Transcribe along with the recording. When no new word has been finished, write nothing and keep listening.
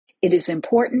it is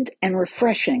important and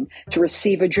refreshing to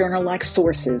receive a journal like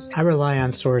Sources. I rely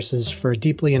on Sources for a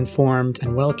deeply informed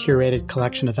and well-curated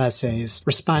collection of essays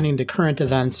responding to current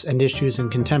events and issues in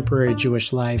contemporary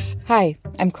Jewish life. Hi,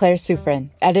 I'm Claire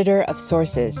Sufrin, editor of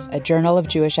Sources, a journal of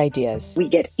Jewish ideas. We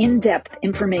get in-depth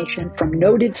information from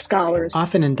noted scholars,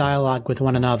 often in dialogue with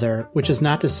one another, which is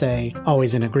not to say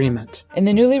always in agreement. In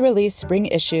the newly released spring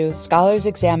issue, scholars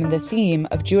examine the theme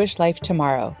of Jewish life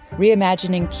tomorrow,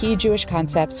 reimagining key Jewish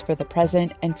concepts for the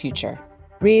present and future.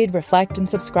 Read, reflect, and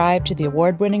subscribe to the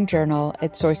award-winning journal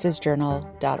at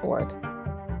sourcesjournal.org.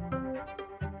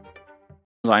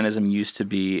 Zionism used to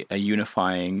be a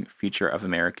unifying feature of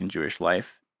American Jewish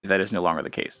life. That is no longer the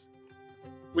case.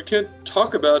 We can't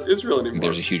talk about Israel anymore.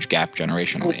 There's a huge gap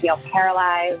generationally. We feel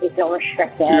paralyzed, we feel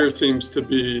restricted. Fear seems to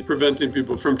be preventing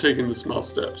people from taking the small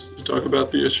steps to talk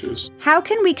about the issues. How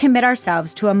can we commit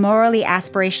ourselves to a morally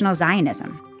aspirational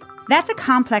Zionism? That's a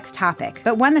complex topic,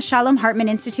 but one the Shalom Hartman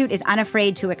Institute is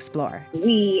unafraid to explore.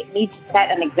 We need to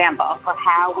set an example for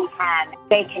how we can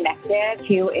stay connected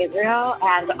to Israel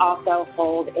and also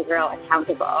hold Israel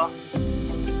accountable.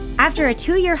 After a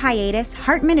 2-year hiatus,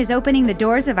 Hartman is opening the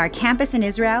doors of our campus in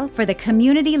Israel for the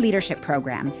Community Leadership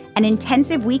Program, an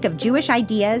intensive week of Jewish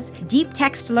ideas, deep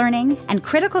text learning, and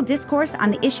critical discourse on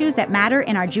the issues that matter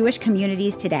in our Jewish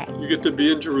communities today. You get to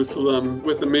be in Jerusalem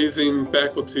with amazing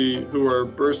faculty who are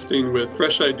bursting with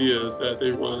fresh ideas that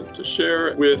they want to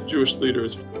share with Jewish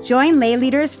leaders. Join lay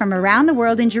leaders from around the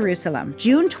world in Jerusalem,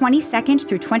 June 22nd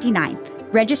through 29th.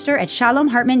 Register at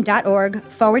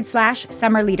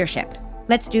shalomhartman.org/summer leadership.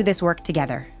 Let's do this work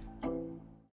together.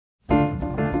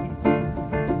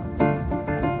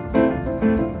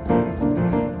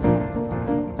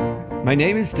 My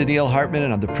name is Daniel Hartman,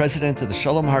 and I'm the president of the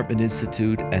Shalom Hartman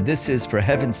Institute, and this is For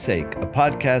Heaven's Sake, a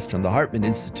podcast from the Hartman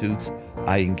Institute's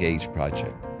I Engage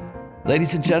project.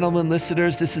 Ladies and gentlemen,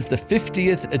 listeners, this is the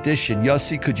 50th edition.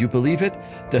 Yossi, could you believe it?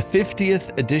 The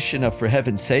 50th edition of For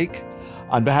Heaven's Sake.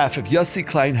 On behalf of Yossi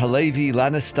Klein Halevi,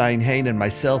 Lana Stein-Hain, and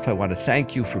myself, I want to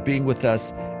thank you for being with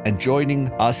us and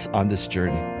joining us on this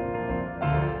journey.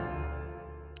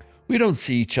 We don't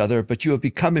see each other, but you have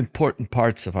become important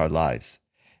parts of our lives.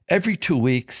 Every 2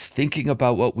 weeks, thinking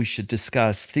about what we should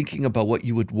discuss, thinking about what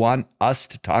you would want us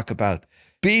to talk about,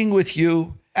 being with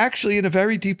you, actually in a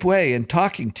very deep way, and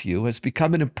talking to you has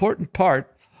become an important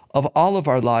part of all of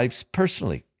our lives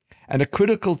personally, and a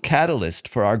critical catalyst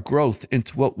for our growth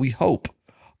into what we hope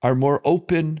are more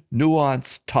open,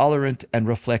 nuanced, tolerant, and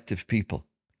reflective people.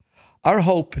 Our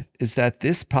hope is that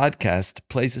this podcast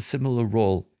plays a similar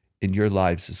role in your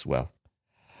lives as well.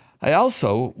 I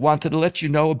also wanted to let you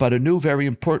know about a new, very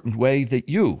important way that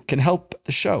you can help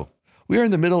the show. We are in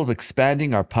the middle of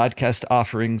expanding our podcast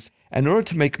offerings, and in order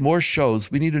to make more shows,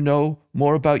 we need to know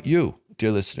more about you,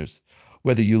 dear listeners.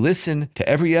 Whether you listen to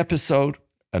every episode,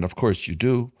 and of course you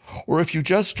do, or if you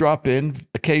just drop in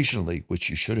occasionally, which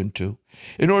you shouldn't do.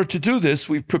 In order to do this,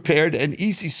 we've prepared an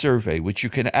easy survey, which you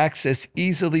can access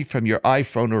easily from your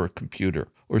iPhone or a computer,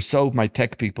 or so my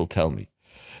tech people tell me.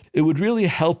 It would really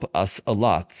help us a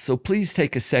lot, so please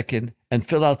take a second and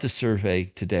fill out the survey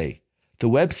today. The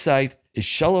website is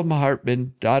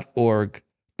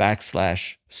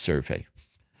shalomhartman.org/survey.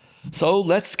 So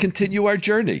let's continue our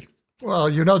journey.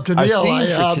 Well, you know, Daniel, our theme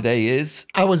for today is...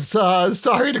 I was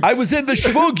sorry to... I was in the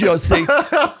shvug, Yossi.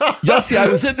 Yossi, I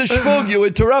was in the shvug. You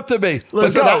interrupted me.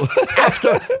 Listen,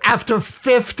 after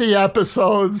 50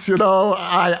 episodes, you know,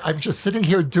 I'm just sitting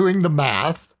here doing the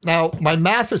math. Now, my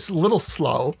math is a little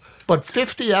slow, but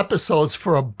 50 episodes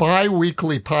for a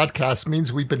bi-weekly podcast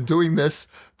means we've been doing this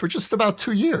for just about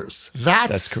 2 years.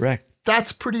 That's correct.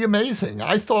 That's pretty amazing.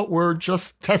 I thought we're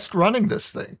just test running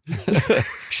this thing.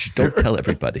 Shh, don't tell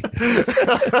everybody.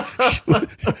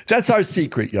 That's our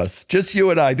secret, yes. Just you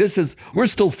and I. We're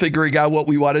still figuring out what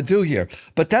we want to do here.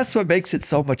 But that's what makes it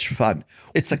so much fun.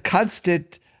 It's a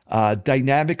constant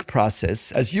dynamic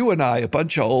process. As you and I, a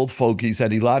bunch of old fogies,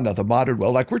 and Ilana, the modern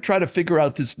world, like we're trying to figure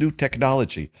out this new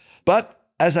technology. But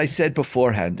as I said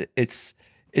beforehand,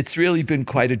 it's really been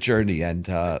quite a journey. And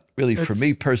really, for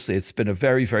me personally, it's been a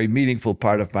very, very meaningful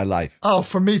part of my life. Oh,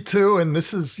 for me too. And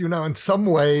this is, you know, in some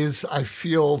ways, I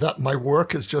feel that my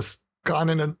work has just gone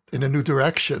in a new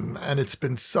direction. And it's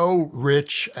been so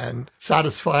rich and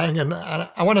satisfying. And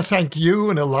I want to thank you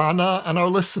and Ilana and our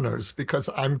listeners, because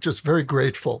I'm just very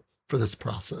grateful for this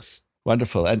process.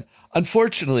 Wonderful. And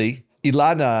unfortunately,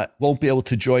 Ilana won't be able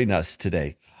to join us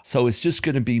today. So it's just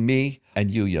going to be me and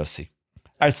you, Yossi.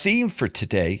 Our theme for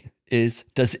today is,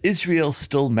 does Israel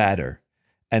still matter?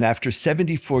 And after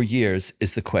 74 years,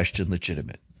 is the question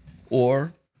legitimate?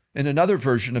 Or, in another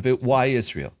version of it, why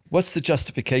Israel? What's the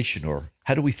justification, or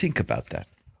how do we think about that?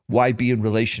 Why be in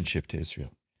relationship to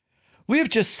Israel? We have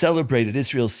just celebrated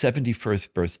Israel's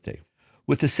 71st birthday,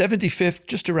 with the 75th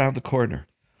just around the corner.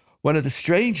 One of the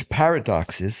strange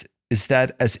paradoxes is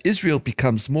that as Israel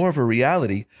becomes more of a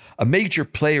reality, a major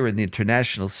player in the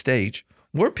international stage,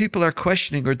 more people are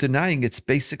questioning or denying its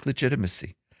basic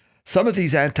legitimacy. Some of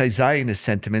these anti-Zionist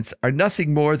sentiments are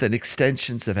nothing more than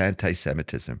extensions of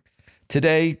anti-Semitism.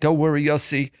 Today, don't worry,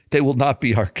 Yossi, they will not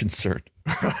be our concern.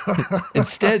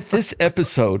 Instead, this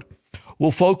episode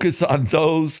will focus on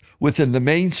those within the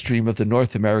mainstream of the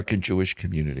North American Jewish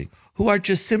community who are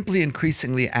just simply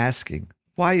increasingly asking,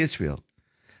 why Israel?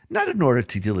 Not in order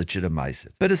to delegitimize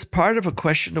it, but as part of a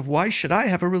question of why should I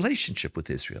have a relationship with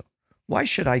Israel? Why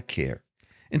should I care?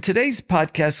 In today's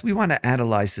podcast, we want to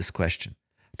analyze this question.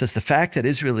 Does the fact that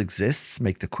Israel exists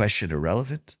make the question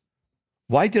irrelevant?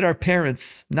 Why did our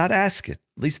parents not ask it?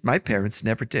 At least my parents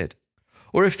never did.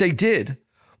 Or if they did,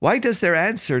 why does their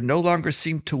answer no longer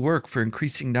seem to work for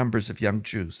increasing numbers of young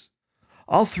Jews?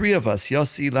 All three of us,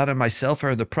 Yossi, Ilan, and myself, are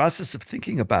in the process of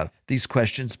thinking about these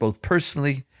questions, both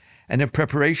personally and in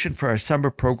preparation for our summer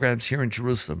programs here in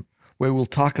Jerusalem, where we'll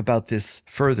talk about this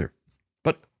further.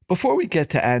 But before we get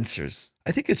to answers,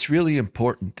 I think it's really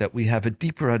important that we have a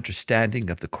deeper understanding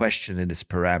of the question and its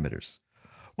parameters.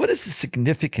 What is the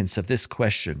significance of this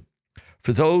question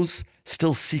for those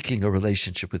still seeking a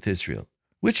relationship with Israel?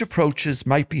 Which approaches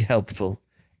might be helpful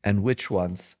and which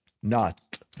ones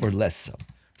not, or less so?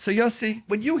 So Yossi,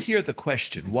 when you hear the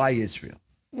question, why Israel?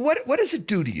 What does it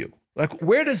do to you? Like,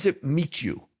 where does it meet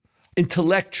you?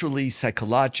 Intellectually,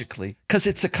 psychologically? Because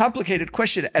it's a complicated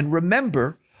question. And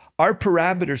remember, our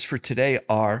parameters for today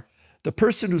are the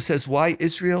person who says, why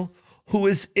Israel, who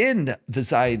is in the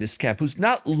Zionist camp, who's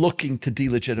not looking to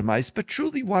delegitimize, but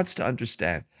truly wants to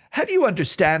understand. How do you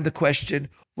understand the question?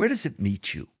 Where does it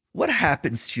meet you? What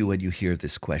happens to you when you hear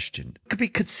this question? It could be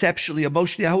conceptually,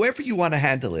 emotionally, however you want to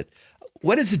handle it.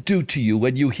 What does it do to you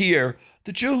when you hear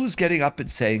the Jew who's getting up and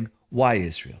saying, why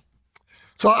Israel?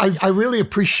 So I really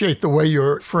appreciate the way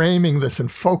you're framing this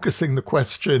and focusing the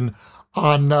question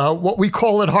on what we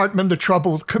call at Hartman the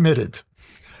troubled committed.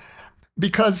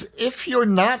 Because if you're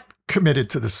not committed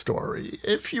to the story,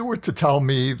 if you were to tell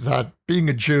me that being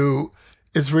a Jew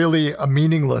is really a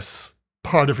meaningless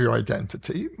part of your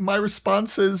identity, my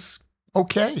response is,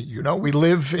 okay, we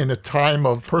live in a time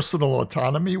of personal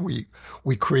autonomy. We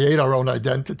create our own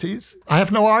identities. I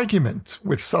have no argument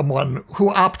with someone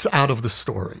who opts out of the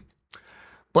story.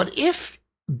 But if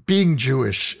being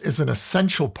Jewish is an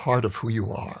essential part of who you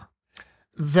are,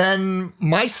 then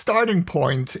my starting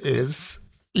point is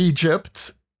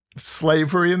Egypt,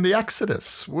 slavery, and the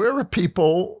Exodus. We're a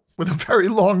people with a very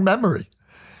long memory.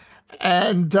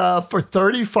 And for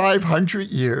 3,500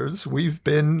 years, we've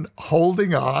been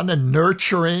holding on and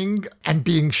nurturing and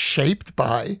being shaped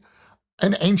by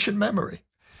an ancient memory.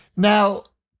 Now,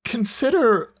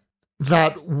 consider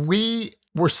that we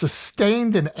were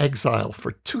sustained in exile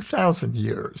for 2,000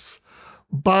 years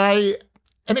by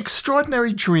an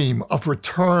extraordinary dream of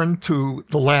return to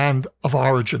the land of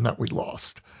origin that we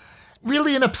lost.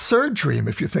 Really an absurd dream,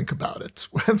 if you think about it,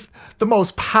 with the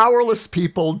most powerless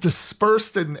people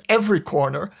dispersed in every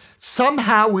corner.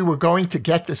 Somehow we were going to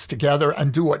get this together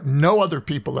and do what no other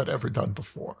people had ever done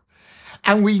before.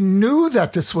 And we knew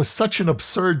that this was such an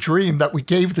absurd dream that we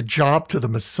gave the job to the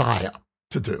Messiah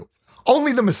to do.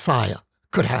 Only the Messiah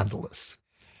could handle this.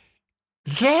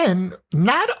 Then,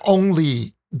 not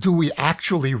only do we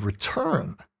actually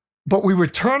return, but we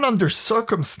return under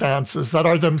circumstances that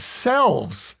are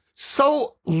themselves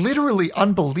so literally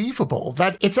unbelievable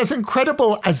that it's as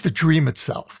incredible as the dream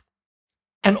itself.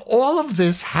 And all of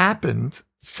this happened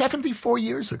 74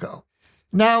 years ago.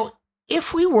 Now,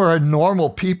 if we were a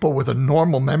normal people with a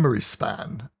normal memory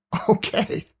span,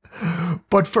 okay.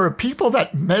 But for a people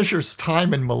that measures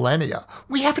time in millennia,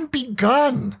 we haven't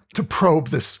begun to probe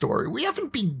this story. We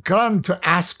haven't begun to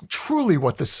ask truly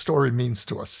what this story means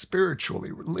to us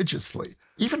spiritually, religiously,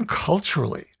 even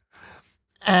culturally.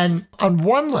 And on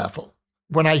one level,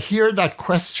 when I hear that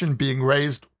question being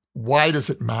raised, why does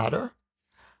it matter?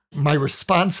 My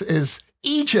response is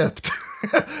Egypt,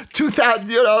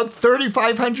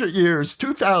 3,500 years,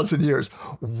 2,000 years.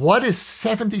 What is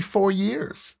 74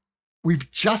 years?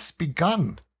 We've just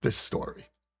begun this story.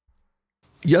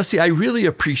 Yossi, I really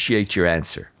appreciate your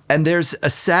answer. And there's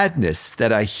a sadness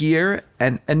that I hear,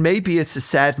 and maybe it's a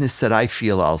sadness that I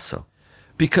feel also.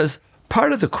 Because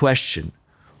part of the question,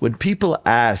 when people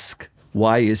ask,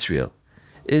 why Israel,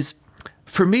 is,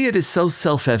 for me, it is so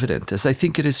self-evident, as I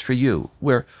think it is for you,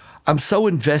 where I'm so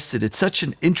invested, it's such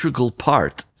an integral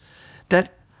part,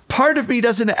 that part of me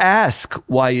doesn't ask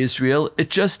why Israel, it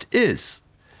just is.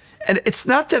 And it's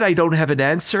not that I don't have an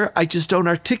answer, I just don't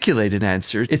articulate an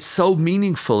answer. It's so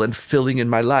meaningful and filling in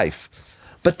my life.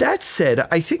 But that said,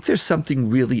 I think there's something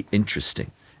really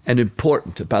interesting and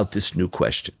important about this new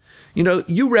question. You know,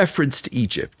 you referenced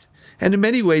Egypt. And in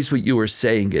many ways, what you were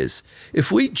saying is,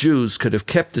 if we Jews could have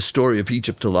kept the story of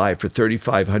Egypt alive for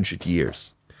 3,500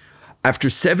 years, after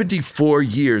 74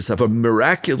 years of a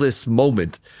miraculous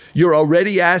moment, you're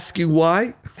already asking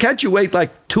why? Can't you wait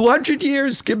like 200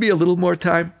 years? Give me a little more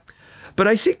time. But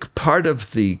I think part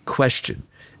of the question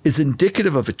is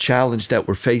indicative of a challenge that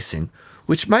we're facing,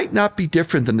 which might not be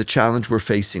different than the challenge we're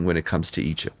facing when it comes to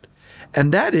Egypt.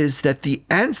 And that is that the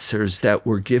answers that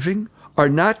we're giving are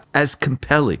not as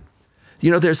compelling. You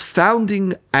know, there's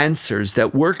founding answers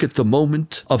that work at the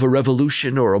moment of a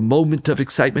revolution or a moment of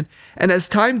excitement. And as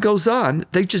time goes on,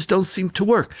 they just don't seem to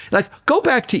work. Like, go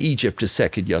back to Egypt a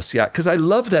second, Yossi, because I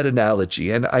love that analogy.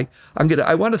 And I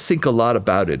want to think a lot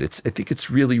about it. I think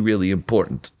it's really, really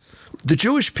important. The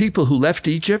Jewish people who left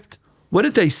Egypt, what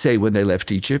did they say when they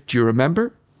left Egypt? Do you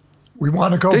remember? We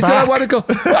want to go back. They said, I want to go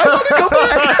back.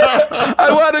 I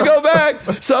want to go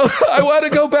back. So I want to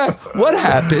go back. What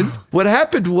happened? What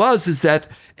happened is that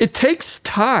it takes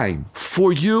time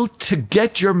for you to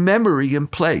get your memory in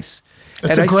place.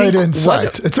 It's a great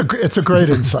insight. It's a great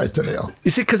insight, Daniel.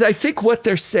 You see, because I think what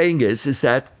they're saying is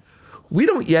that we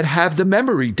don't yet have the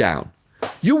memory down.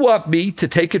 You want me to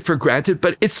take it for granted,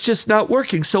 but it's just not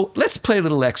working. So let's play a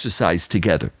little exercise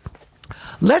together.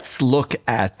 Let's look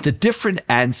at the different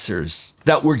answers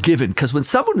that were given. Because when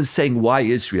someone is saying, why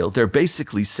Israel, they're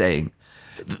basically saying,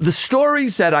 the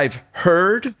stories that I've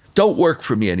heard don't work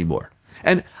for me anymore.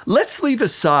 And let's leave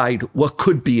aside what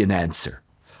could be an answer.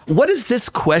 What is this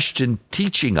question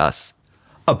teaching us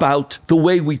about the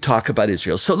way we talk about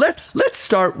Israel? So let's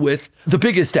start with the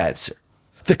biggest answer,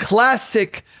 the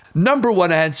classic number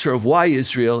one answer of why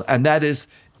Israel, and that is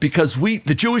because we,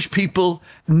 the Jewish people,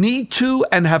 need to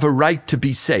and have a right to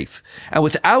be safe. And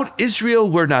without Israel,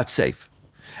 we're not safe.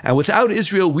 And without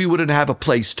Israel, we wouldn't have a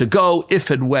place to go if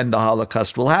and when the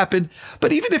Holocaust will happen.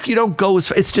 But even if you don't go as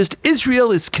far, it's just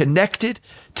Israel is connected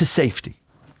to safety.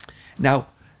 Now,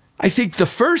 I think the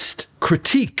first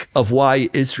critique of why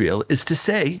Israel is to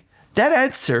say that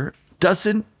answer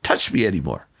doesn't touch me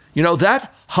anymore. You know,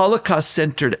 that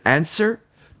Holocaust-centered answer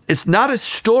is not a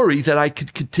story that I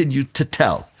could continue to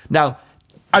tell. Now,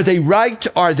 are they right?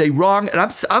 Are they wrong? And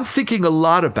I'm thinking a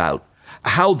lot about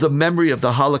how the memory of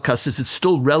the Holocaust, is it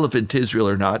still relevant to Israel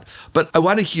or not? But I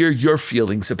want to hear your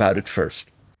feelings about it first.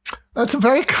 That's a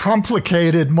very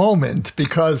complicated moment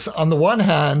because on the one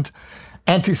hand,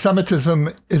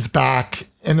 anti-Semitism is back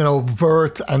in an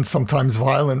overt and sometimes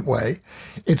violent way.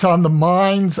 It's on the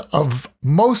minds of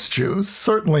most Jews,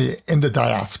 certainly in the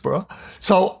diaspora.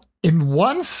 So in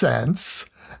one sense,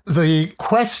 the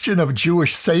question of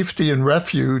Jewish safety and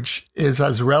refuge is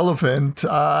as relevant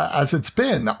as it's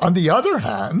been. On the other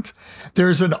hand,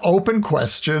 there's an open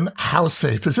question, how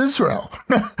safe is Israel?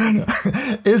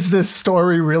 Is this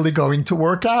story really going to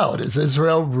work out? Is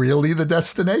Israel really the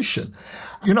destination?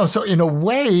 You know, so in a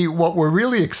way, what we're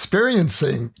really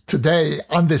experiencing today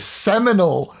on this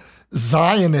seminal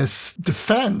Zionist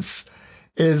defense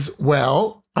is,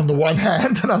 well, on the one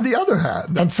hand and on the other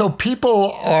hand. And so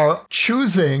people are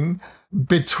choosing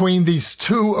between these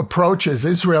two approaches,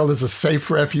 Israel is a safe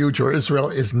refuge or Israel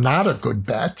is not a good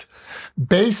bet,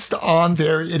 based on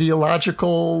their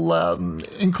ideological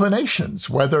inclinations,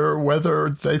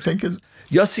 whether they think is...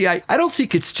 Yossi, I don't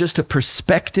think it's just a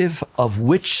perspective of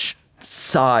which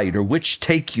side or which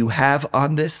take you have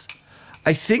on this.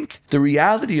 I think the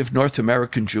reality of North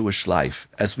American Jewish life,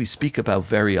 as we speak about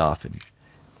very often,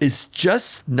 is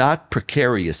just not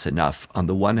precarious enough on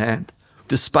the one hand,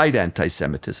 despite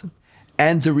anti-Semitism.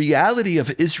 And the reality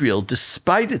of Israel,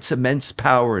 despite its immense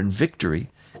power and victory,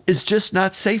 is just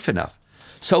not safe enough.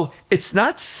 So it's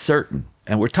not certain,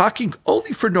 and we're talking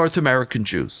only for North American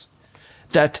Jews,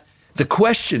 that the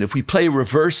question, if we play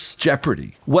reverse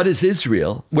Jeopardy, what is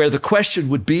Israel, where the question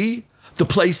would be the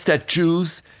place that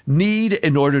Jews need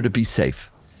in order to be safe.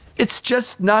 It's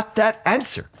just not that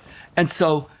answer. And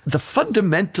so the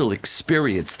fundamental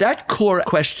experience, that core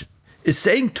question, is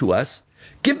saying to us,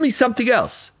 give me something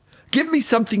else. Give me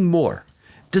something more.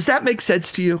 Does that make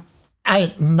sense to you?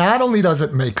 Not only does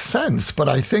it make sense, but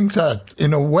I think that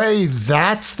in a way,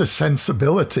 that's the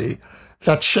sensibility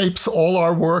that shapes all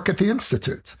our work at the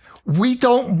Institute. We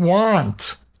don't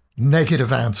want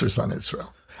negative answers on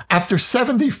Israel. After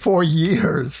 74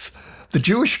 years, the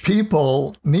Jewish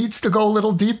people needs to go a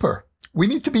little deeper. We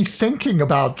need to be thinking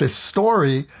about this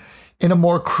story in a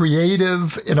more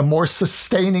creative, in a more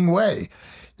sustaining way.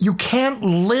 you can't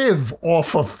live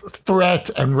off of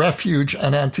threat and refuge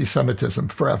and anti-Semitism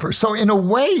forever. So in a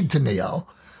way, Daniil,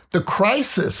 the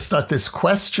crisis that this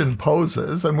question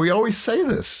poses, and we always say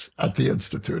this at the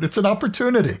Institute, it's an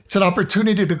opportunity. It's an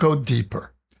opportunity to go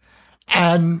deeper.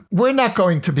 And we're not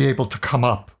going to be able to come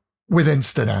up with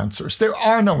instant answers. There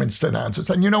are no instant answers.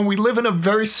 And, we live in a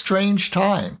very strange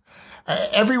time.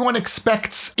 Everyone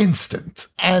expects instant.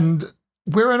 And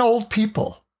we're an old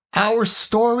people. Our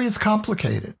story is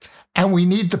complicated. And we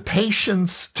need the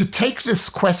patience to take this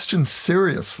question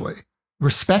seriously,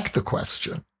 respect the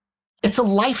question. It's a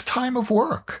lifetime of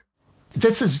work.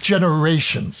 This is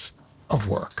generations of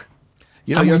work.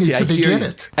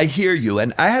 Yossi, I hear you.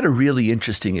 And I had a really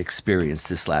interesting experience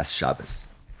this last Shabbos.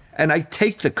 And I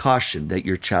take the caution that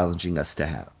you're challenging us to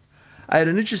have. I had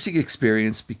an interesting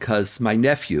experience because my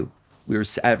nephew, we were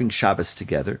having Shabbos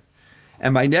together,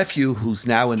 and my nephew, who's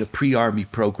now in a pre-army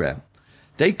program,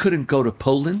 they couldn't go to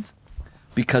Poland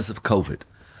because of COVID.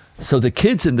 So the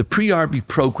kids in the pre-army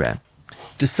program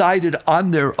decided on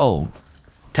their own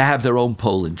to have their own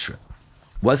Poland trip.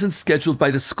 It wasn't scheduled by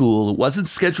the school. It wasn't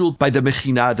scheduled by the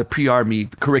Mechina, the pre-army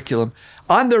curriculum.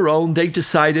 On their own, they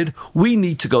decided, we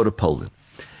need to go to Poland.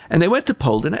 And they went to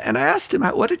Poland, and I asked him,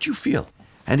 what did you feel?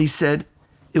 And he said,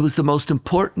 it was the most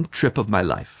important trip of my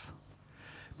life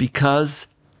because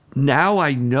now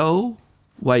I know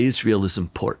why Israel is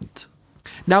important.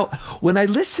 Now, when I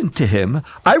listened to him,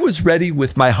 I was ready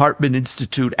with my Hartman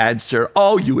Institute answer.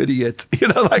 Oh, you idiot.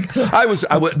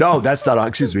 No, that's not,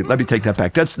 excuse me, let me take that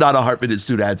back. That's not a Hartman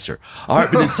Institute answer. A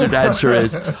Hartman Institute answer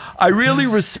is, I really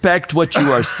respect what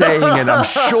you are saying, and I'm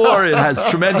sure it has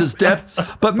tremendous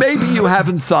depth, but maybe you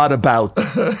haven't thought about.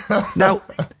 Now,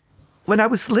 when I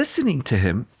was listening to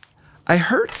him, I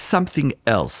heard something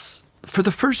else for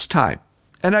the first time,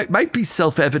 and it might be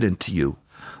self-evident to you.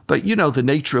 But the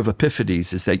nature of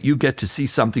epiphanies is that you get to see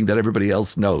something that everybody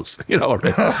else knows. You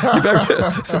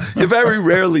very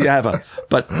rarely have a.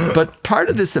 But part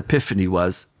of this epiphany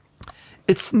was,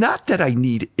 it's not that I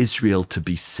need Israel to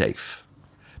be safe,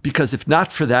 because if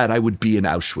not for that, I would be in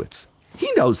Auschwitz. He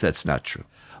knows that's not true.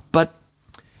 But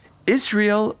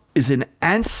Israel is an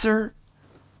answer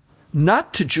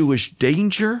not to Jewish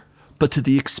danger, but to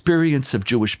the experience of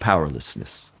Jewish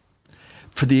powerlessness,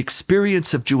 for the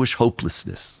experience of Jewish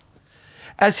hopelessness.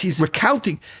 As he's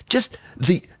recounting just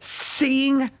the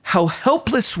seeing how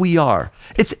helpless we are.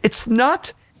 It's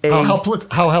not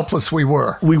how helpless we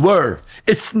were. We were.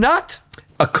 It's not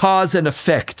a cause and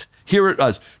effect. Here it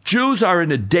was. Jews are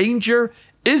in a danger.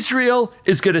 Israel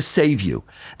is going to save you.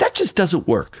 That just doesn't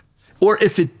work. Or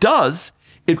if it does,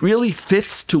 it really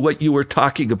fits to what you were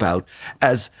talking about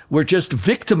as we're just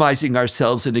victimizing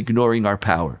ourselves and ignoring our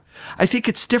power. I think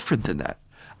it's different than that.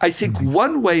 I think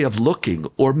one way of looking,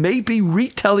 or maybe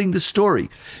retelling the story,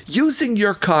 using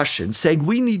your caution, saying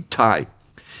we need time,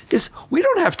 is we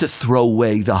don't have to throw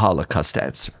away the Holocaust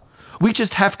answer. We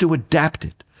just have to adapt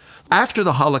it. After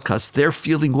the Holocaust, their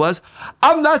feeling was,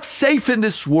 I'm not safe in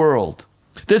this world.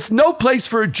 There's no place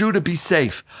for a Jew to be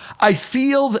safe. I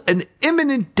feel an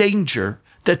imminent danger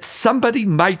that somebody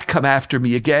might come after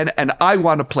me again, and I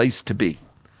want a place to be.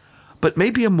 But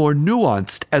maybe a more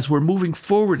nuanced, as we're moving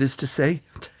forward, is to say,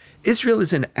 Israel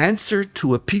is an answer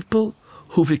to a people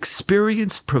who've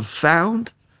experienced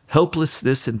profound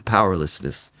helplessness and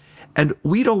powerlessness. And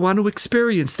we don't want to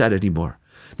experience that anymore.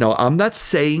 Now, I'm not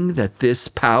saying that this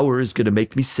power is going to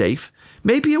make me safe.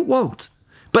 Maybe it won't.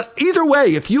 But either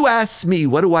way, if you ask me,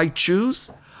 what do I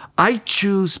choose? I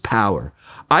choose power.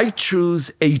 I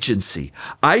choose agency.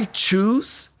 I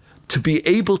choose to be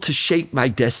able to shape my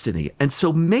destiny. And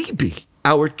so maybe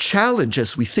our challenge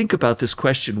as we think about this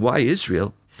question, why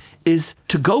Israel, is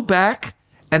to go back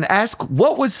and ask,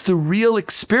 what was the real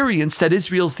experience that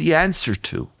Israel's the answer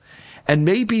to? And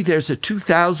maybe there's a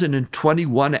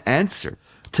 2021 answer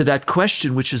to that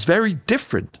question, which is very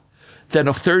different than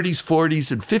a 30s,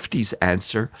 40s, and 50s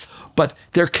answer, but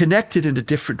they're connected in a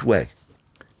different way.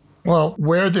 Well,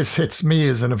 where this hits me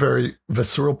is in a very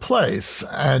visceral place.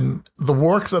 And the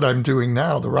work that I'm doing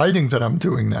now, the writing that I'm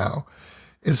doing now,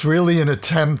 is really an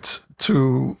attempt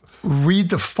to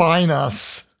redefine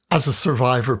us as a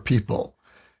survivor people.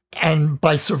 And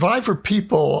by survivor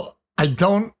people, I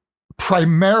don't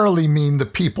primarily mean the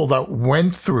people that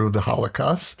went through the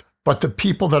Holocaust, but the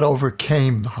people that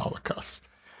overcame the Holocaust.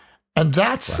 And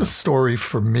that's the story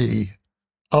for me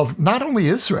of not only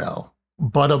Israel,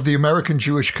 but of the American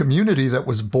Jewish community that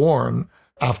was born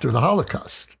after the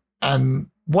Holocaust. And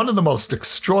one of the most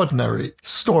extraordinary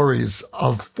stories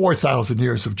of 4,000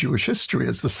 years of Jewish history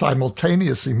is the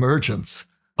simultaneous emergence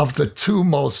of the two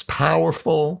most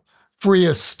powerful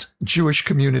freest Jewish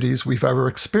communities we've ever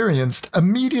experienced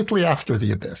immediately after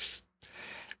the abyss.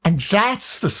 And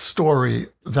that's the story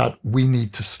that we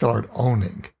need to start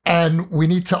owning. And we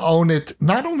need to own it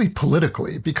not only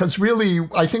politically, because really,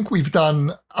 I think we've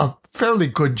done a fairly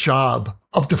good job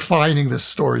of defining this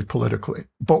story politically,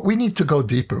 but we need to go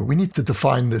deeper. We need to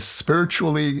define this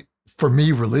spiritually, for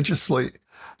me, religiously,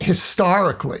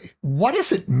 historically. What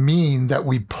does it mean that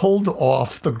we pulled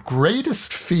off the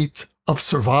greatest feat of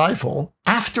survival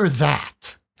after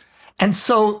that? And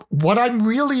so what I'm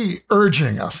really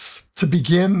urging us to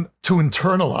begin to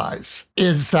internalize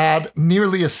is that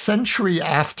nearly a century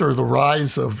after the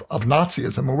rise of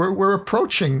Nazism, we're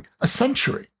approaching a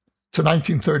century to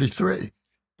 1933,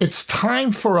 it's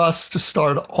time for us to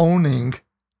start owning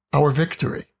our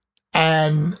victory.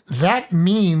 And that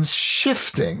means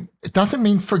shifting. It doesn't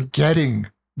mean forgetting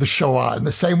the Shoah in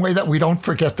the same way that we don't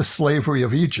forget the slavery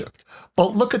of Egypt.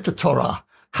 But look at the Torah.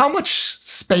 How much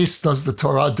space does the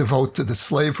Torah devote to the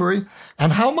slavery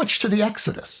and how much to the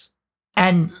Exodus?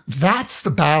 And that's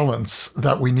the balance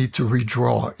that we need to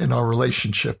redraw in our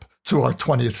relationship to our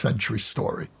 20th century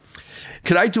story.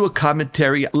 Can I do a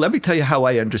commentary? Let me tell you how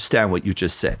I understand what you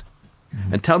just said.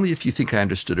 And tell me if you think I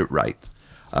understood it right,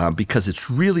 because it's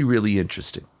really, really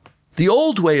interesting. The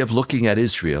old way of looking at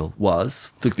Israel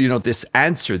was, this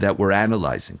answer that we're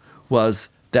analyzing, was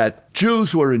that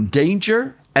Jews were in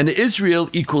danger and Israel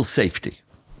equals safety.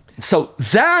 So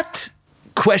that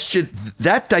question,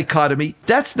 that dichotomy,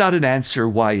 that's not an answer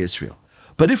why Israel.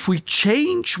 But if we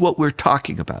change what we're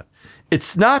talking about,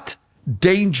 it's not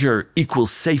danger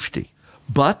equals safety,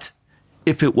 but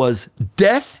if it was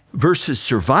death versus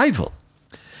survival,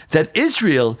 that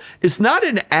Israel is not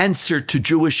an answer to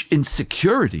Jewish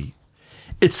insecurity.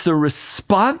 It's the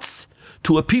response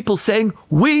to a people saying,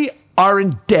 we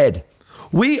aren't dead.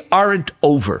 We aren't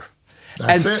over.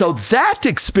 So that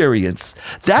experience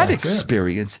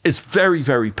is very,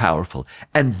 very powerful.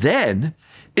 And then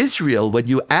Israel, when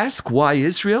you ask why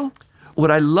Israel,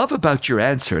 what I love about your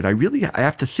answer, and I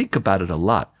have to think about it a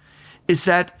lot, is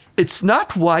that it's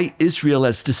not why Israel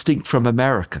as distinct from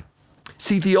America.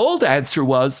 See, the old answer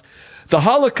was the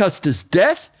Holocaust is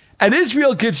death and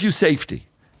Israel gives you safety.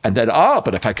 And then,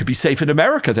 but if I could be safe in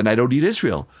America, then I don't need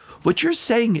Israel. What you're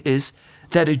saying is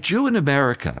that a Jew in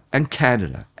America and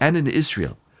Canada and in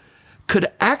Israel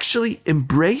could actually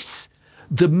embrace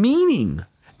the meaning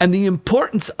and the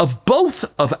importance of both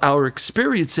of our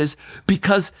experiences,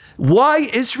 because why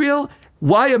Israel,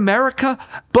 why America,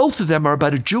 both of them are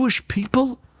about a Jewish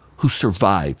people who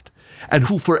survived and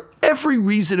who for every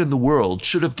reason in the world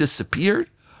should have disappeared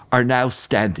are now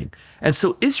standing. And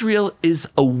so Israel is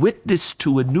a witness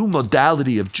to a new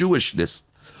modality of Jewishness,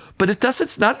 but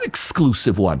it's not an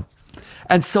exclusive one.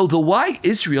 And so the why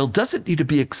Israel doesn't need to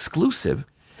be exclusive.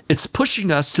 It's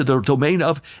pushing us to the domain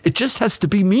of, it just has to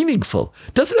be meaningful.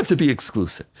 It doesn't have to be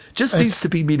exclusive. It just needs to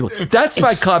be meaningful. That's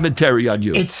my commentary on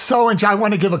you. I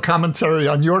want to give a commentary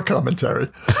on your commentary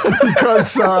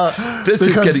because this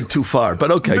is getting too far,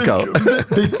 but okay, go.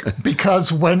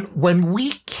 Because when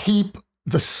we keep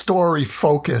the story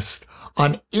focused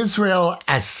on Israel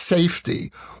as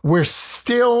safety, we're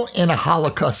still in a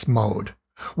Holocaust mode.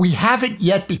 We haven't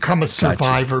yet become a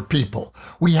survivor people.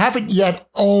 We haven't yet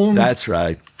owned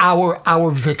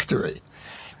our victory.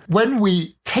 When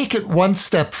we take it one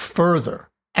step further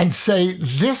and say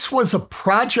this was a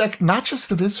project not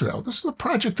just of Israel, this was a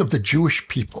project of the Jewish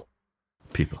people.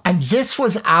 And this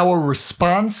was our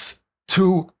response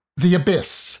to the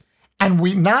abyss. And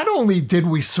we not only did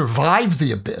we survive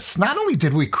the abyss, not only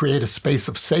did we create a space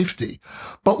of safety,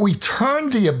 but we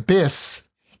turned the abyss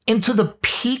into the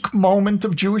peak moment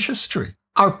of Jewish history,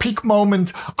 our peak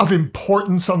moment of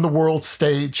importance on the world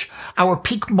stage, our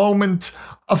peak moment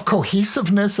of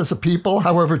cohesiveness as a people,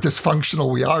 however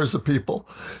dysfunctional we are as a people.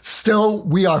 Still,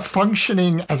 we are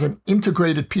functioning as an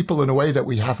integrated people in a way that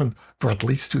we haven't for at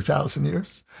least 2,000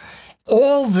 years.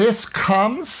 All this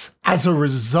comes as a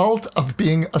result of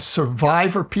being a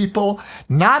survivor people,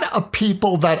 not a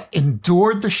people that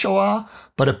endured the Shoah,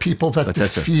 but a people that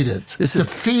defeated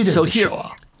the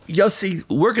Shoah. Yossi,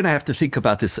 we're going to have to think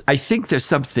about this. I think there's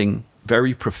something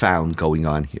very profound going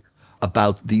on here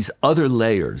about these other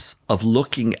layers of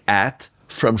looking at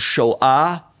from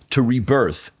Shoah to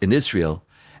rebirth in Israel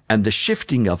and the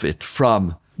shifting of it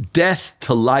from death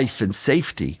to life and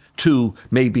safety to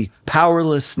maybe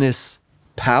powerlessness,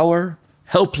 power,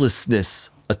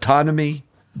 helplessness, autonomy,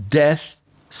 death,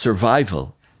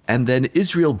 survival. And then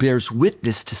Israel bears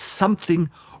witness to something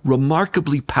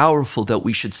remarkably powerful that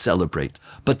we should celebrate.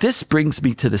 But this brings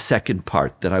me to the second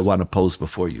part that I want to pose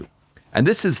before you. And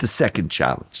this is the second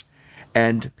challenge.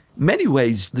 And In many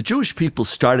ways, the Jewish people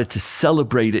started to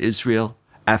celebrate Israel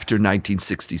after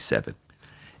 1967.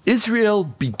 Israel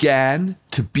began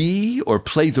to be or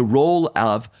play the role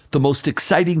of the most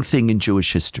exciting thing in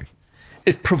Jewish history.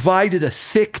 It provided a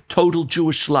thick, total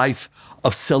Jewish life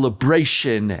of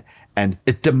celebration, and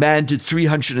it demanded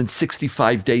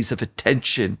 365 days of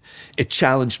attention. It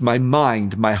challenged my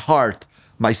mind, my heart,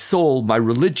 my soul, my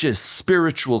religious,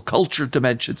 spiritual, culture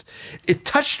dimensions. It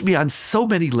touched me on so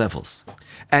many levels.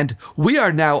 And we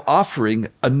are now offering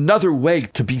another way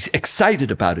to be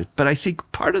excited about it. But I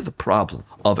think part of the problem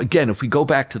of, again, if we go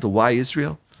back to the why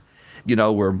Israel,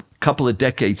 we're a couple of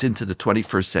decades into the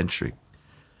 21st century.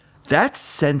 That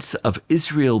sense of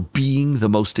Israel being the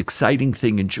most exciting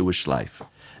thing in Jewish life,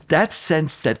 that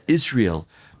sense that Israel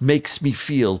makes me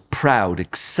feel proud,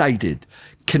 excited,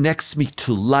 connects me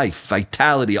to life,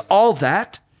 vitality, all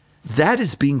that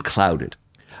is being clouded.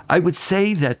 I would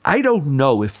say that I don't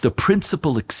know if the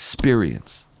principal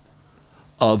experience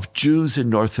of Jews in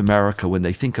North America when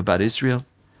they think about Israel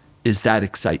is that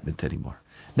excitement anymore.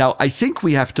 Now, I think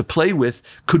we have to play with,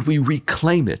 could we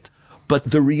reclaim it?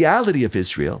 But the reality of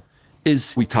Israel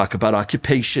is, we talk about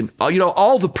occupation,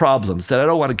 all the problems that I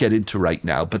don't want to get into right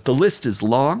now, but the list is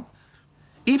long.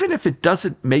 Even if it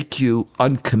doesn't make you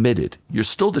uncommitted, you're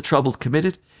still the troubled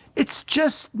committed, it's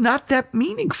just not that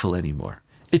meaningful anymore.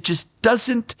 It just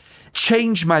doesn't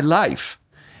change my life.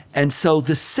 And so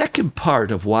the second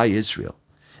part of why Israel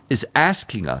is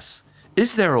asking us,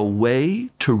 is there a way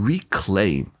to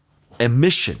reclaim a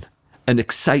mission, an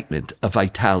excitement, a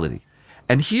vitality?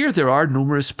 And here there are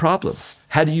numerous problems.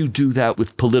 How do you do that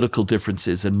with political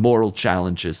differences and moral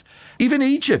challenges? Even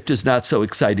Egypt is not so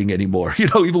exciting anymore.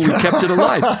 Even we kept it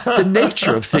alive. The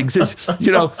nature of things is,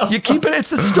 you keep it,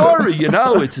 it's a story,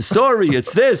 it's a story,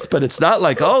 it's this, but it's not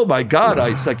like, oh my God.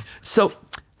 So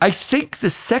I think the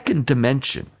second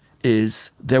dimension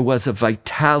is there was a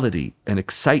vitality, an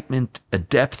excitement, a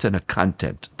depth, and a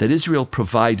content that Israel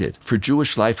provided for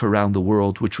Jewish life around the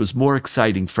world, which was more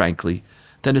exciting, frankly,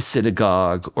 than a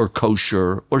synagogue or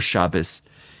kosher or Shabbos.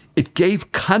 It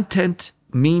gave content,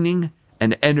 meaning,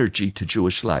 and energy to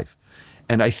Jewish life.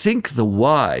 And I think the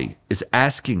why is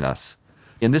asking us,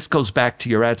 and this goes back to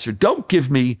your answer, don't give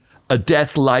me a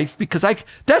death life, because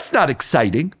that's not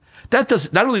exciting. That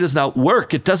not only does not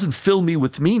work, it doesn't fill me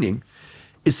with meaning.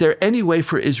 Is there any way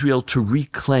for Israel to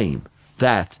reclaim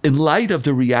that in light of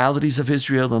the realities of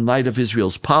Israel, in light of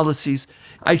Israel's policies?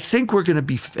 I think we're going to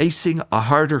be facing a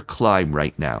harder climb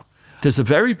right now. There's a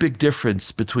very big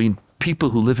difference between people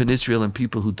who live in Israel and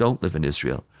people who don't live in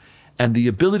Israel. And the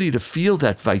ability to feel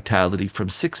that vitality from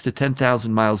 6,000 to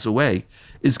 10,000 miles away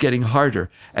is getting harder.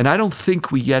 And I don't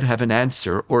think we yet have an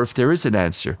answer, or if there is an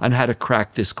answer, on how to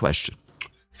crack this question.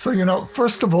 So,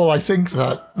 first of all, I think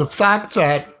that the fact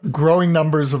that growing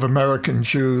numbers of American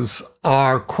Jews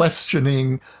are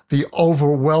questioning the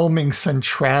overwhelming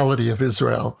centrality of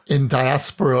Israel in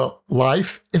diaspora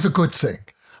life is a good thing.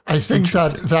 I think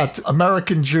that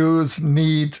American Jews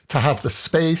need to have the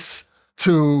space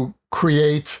to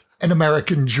create an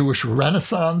American Jewish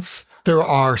Renaissance. There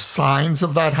are signs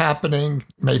of that happening,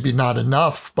 maybe not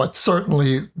enough, but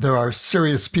certainly there are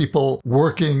serious people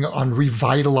working on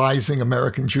revitalizing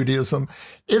American Judaism.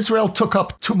 Israel took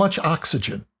up too much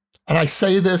oxygen. And I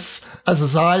say this as a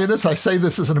Zionist, I say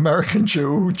this as an American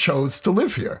Jew who chose to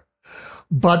live here.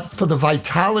 But for the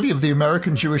vitality of the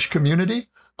American Jewish community,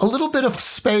 a little bit of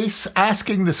space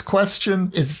asking this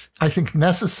question is, I think,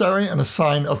 necessary and a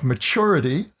sign of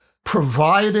maturity,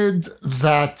 provided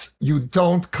that you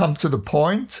don't come to the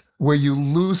point where you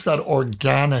lose that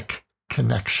organic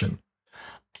connection.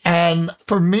 And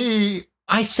for me,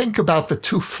 I think about the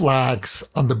two flags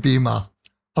on the bima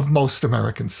of most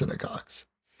American synagogues.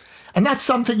 And that's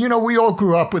something, we all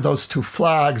grew up with those two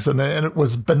flags, and it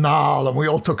was banal, and we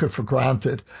all took it for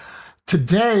granted.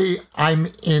 Today, I'm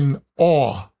in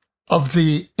awe of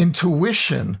the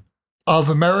intuition of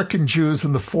American Jews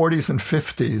in the 40s and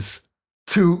 50s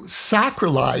to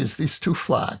sacralize these two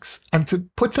flags and to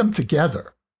put them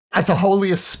together at the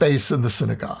holiest space in the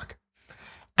synagogue.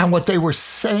 And what they were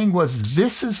saying was,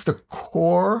 this is the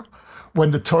core.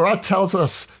 When the Torah tells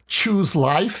us choose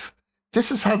life,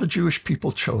 this is how the Jewish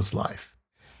people chose life.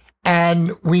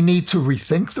 And we need to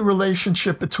rethink the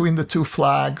relationship between the two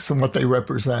flags and what they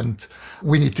represent.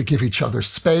 We need to give each other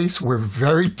space. We're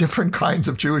very different kinds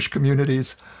of Jewish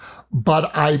communities.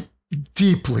 But I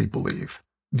deeply believe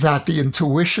that the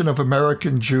intuition of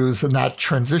American Jews in that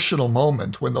transitional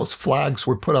moment when those flags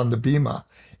were put on the bima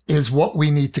is what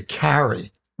we need to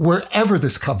carry wherever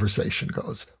this conversation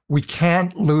goes. We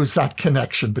can't lose that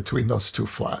connection between those two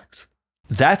flags.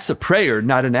 That's a prayer,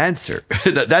 not an answer.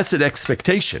 That's an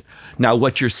expectation. Now,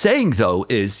 what you're saying, though,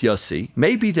 is, Yossi,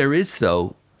 maybe there is,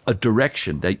 though, a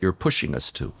direction that you're pushing us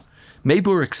to. Maybe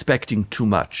we're expecting too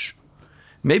much.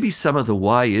 Maybe some of the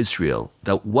why Israel,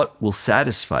 that what will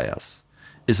satisfy us,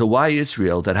 is a why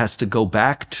Israel that has to go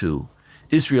back to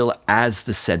Israel as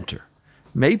the center.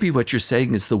 Maybe what you're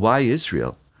saying is the why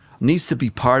Israel needs to be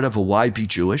part of a why be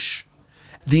Jewish.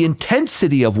 The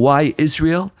intensity of why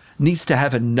Israel needs to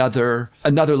have another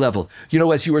level. You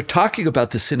know, as you were talking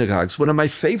about the synagogues, one of my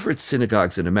favorite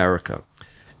synagogues in America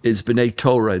is B'nai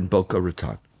Torah in Boca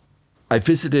Raton. I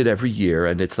visit it every year,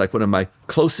 and it's like one of my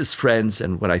closest friends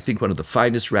and what I think one of the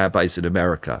finest rabbis in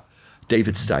America,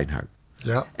 David Steinhardt.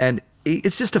 Yeah. And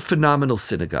it's just a phenomenal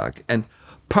synagogue. And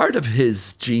part of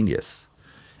his genius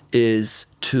is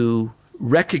to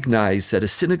recognize that a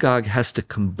synagogue has to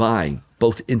combine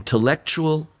both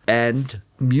intellectual and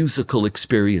musical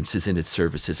experiences in its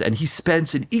services. And he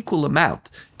spends an equal amount.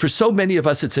 For so many of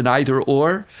us, it's an either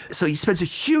or. So he spends a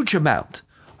huge amount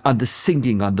on the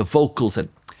singing, on the vocals. And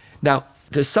now,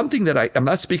 there's something that I'm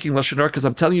not speaking Lashon Hara because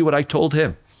I'm telling you what I told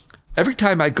him. Every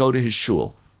time I go to his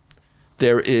shul,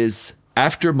 there is,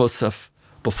 after Musaf,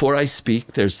 before I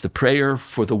speak, there's the prayer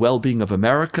for the well-being of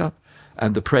America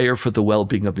and the prayer for the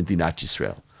well-being of Medinat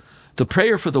Yisrael. The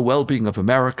prayer for the well-being of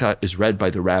America is read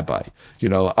by the rabbi. You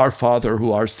know, our Father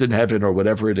who art in heaven, or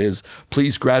whatever it is,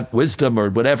 please grant wisdom or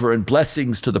whatever, and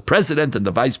blessings to the president and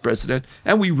the vice president.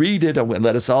 And we read it and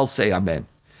let us all say amen.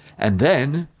 And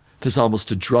then there's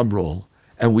almost a drum roll,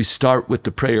 and we start with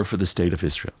the prayer for the state of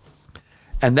Israel.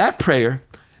 And that prayer,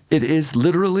 it is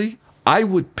literally, I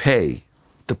would pay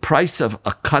the price of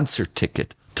a concert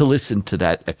ticket to listen to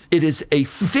that. It is a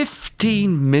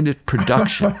 15-minute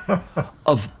production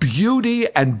of beauty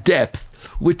and depth,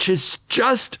 which is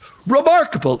just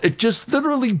remarkable. It just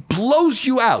literally blows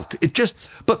you out.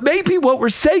 But maybe what we're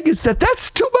saying is that that's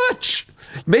too much.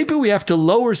 Maybe we have to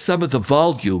lower some of the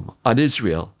volume on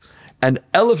Israel and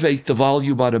elevate the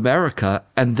volume on America,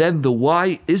 and then the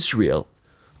why Israel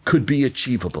could be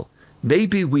achievable.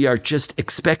 Maybe we are just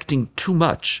expecting too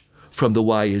much from the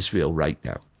why Israel right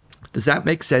now. Does that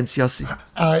make sense, Yossi?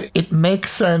 It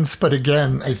makes sense, but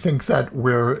again, I think that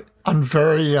we're on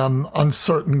very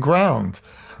uncertain ground.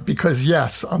 Because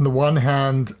yes, on the one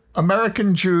hand,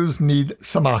 American Jews need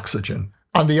some oxygen.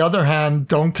 On the other hand,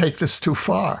 don't take this too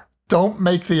far. Don't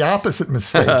make the opposite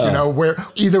mistake, where either it's all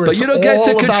about Israel. But you don't get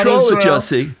to control it,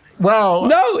 Yossi. Well,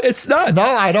 no, it's not. No,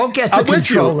 I don't get to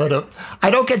control it.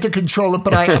 I don't get to control it,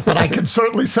 but I can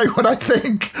certainly say what I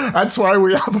think. That's why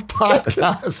we have a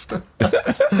podcast.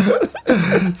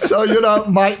 So,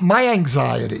 my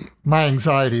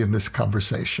anxiety in this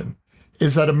conversation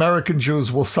is that American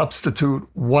Jews will substitute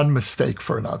one mistake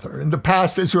for another. In the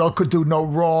past, Israel could do no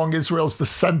wrong. Israel's the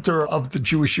center of the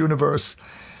Jewish universe.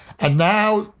 And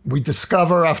now we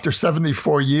discover, after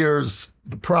 74 years,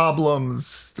 the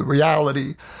problems, the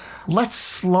reality. Let's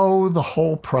slow the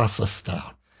whole process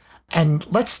down and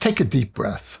let's take a deep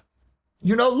breath.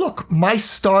 Look, my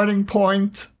starting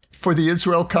point for the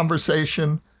Israel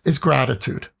conversation is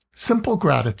gratitude, simple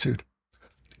gratitude.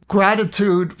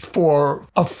 Gratitude for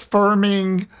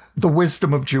affirming the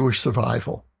wisdom of Jewish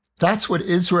survival. That's what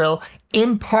Israel,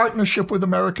 in partnership with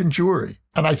American Jewry.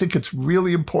 And I think it's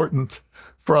really important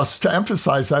for us to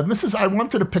emphasize that. And I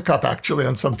wanted to pick up actually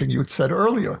on something you had said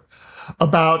earlier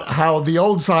about how the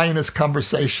old Zionist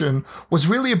conversation was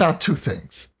really about two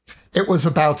things. It was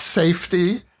about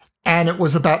safety, and it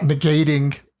was about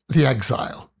negating the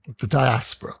exile, the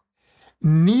diaspora.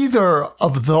 Neither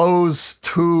of those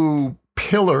two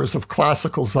pillars of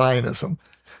classical Zionism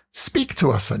speak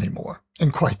to us anymore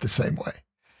in quite the same way.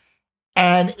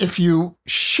 And if you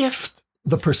shift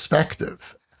the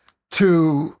perspective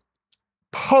to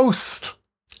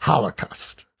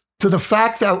post-Holocaust, to the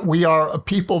fact that we are a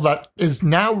people that is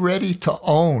now ready to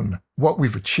own what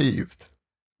we've achieved,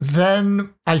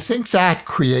 then I think that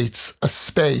creates a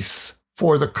space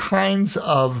for the kinds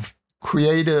of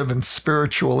creative and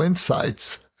spiritual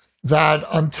insights that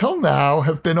until now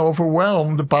have been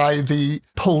overwhelmed by the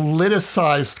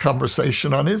politicized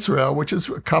conversation on Israel, which is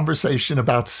a conversation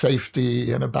about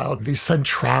safety and about the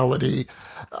centrality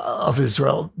of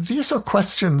Israel. These are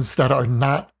questions that are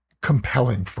not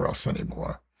compelling for us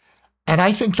anymore. And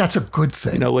I think that's a good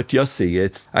thing. You know what,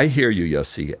 Yossi, I hear you,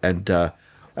 Yossi. And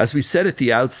as we said at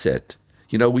the outset,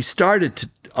 we started to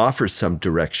offer some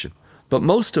direction. But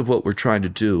most of what we're trying to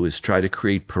do is try to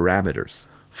create parameters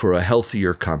for a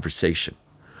healthier conversation.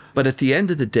 But at the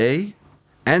end of the day,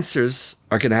 answers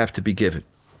are going to have to be given.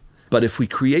 But if we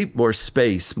create more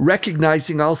space,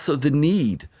 recognizing also the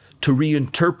need to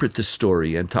reinterpret the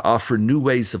story and to offer new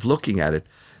ways of looking at it,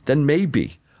 then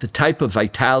maybe the type of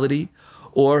vitality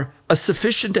or a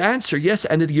sufficient answer. Yes,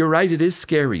 and you're right, it is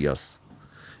scary, yes.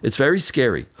 It's very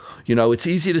scary. It's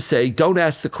easy to say, don't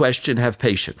ask the question, have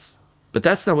patience. But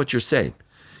that's not what you're saying.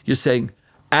 You're saying,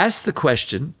 ask the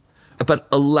question, but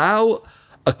allow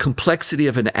a complexity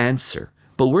of an answer.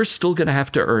 But we're still going to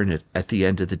have to earn it at the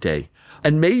end of the day.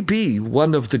 And maybe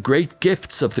one of the great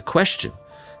gifts of the question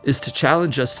is to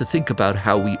challenge us to think about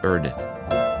how we earn it.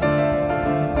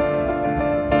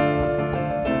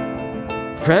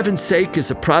 For Heaven's Sake is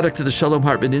a product of the Shalom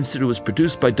Hartman Institute. It was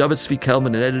produced by David Zvi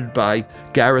Kelman and edited by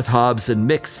Gareth Hobbs and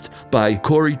mixed by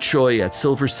Corey Choi at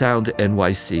Silver Sound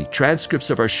NYC.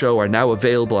 Transcripts of our show are now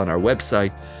available on our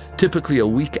website, typically a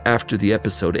week after the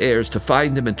episode airs. To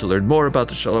find them and to learn more about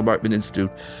the Shalom Hartman Institute,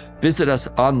 visit us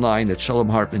online at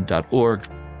shalomhartman.org.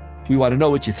 We want to know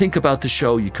what you think about the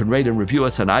show. You can rate and review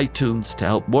us on iTunes to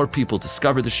help more people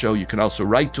discover the show. You can also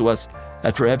write to us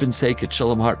at For Heaven's Sake at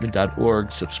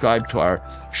shalomhartman.org. Subscribe to our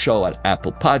show at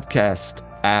Apple Podcast,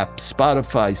 app,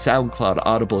 Spotify, SoundCloud,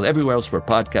 Audible, everywhere else where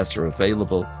podcasts are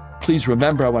available. Please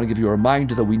remember, I want to give you a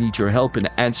reminder that we need your help in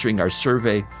answering our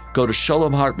survey. Go to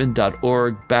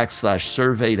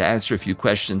shalomhartman.org/survey to answer a few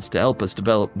questions to help us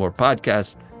develop more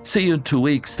podcasts. See you in 2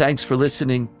 weeks. Thanks for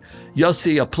listening.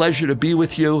 Yossi, a pleasure to be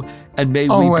with you, and may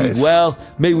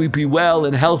we be well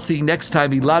and healthy. Next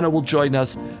time, Ilana will join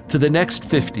us to the next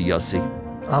 50, Yossi.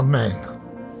 Amen.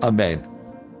 Amen.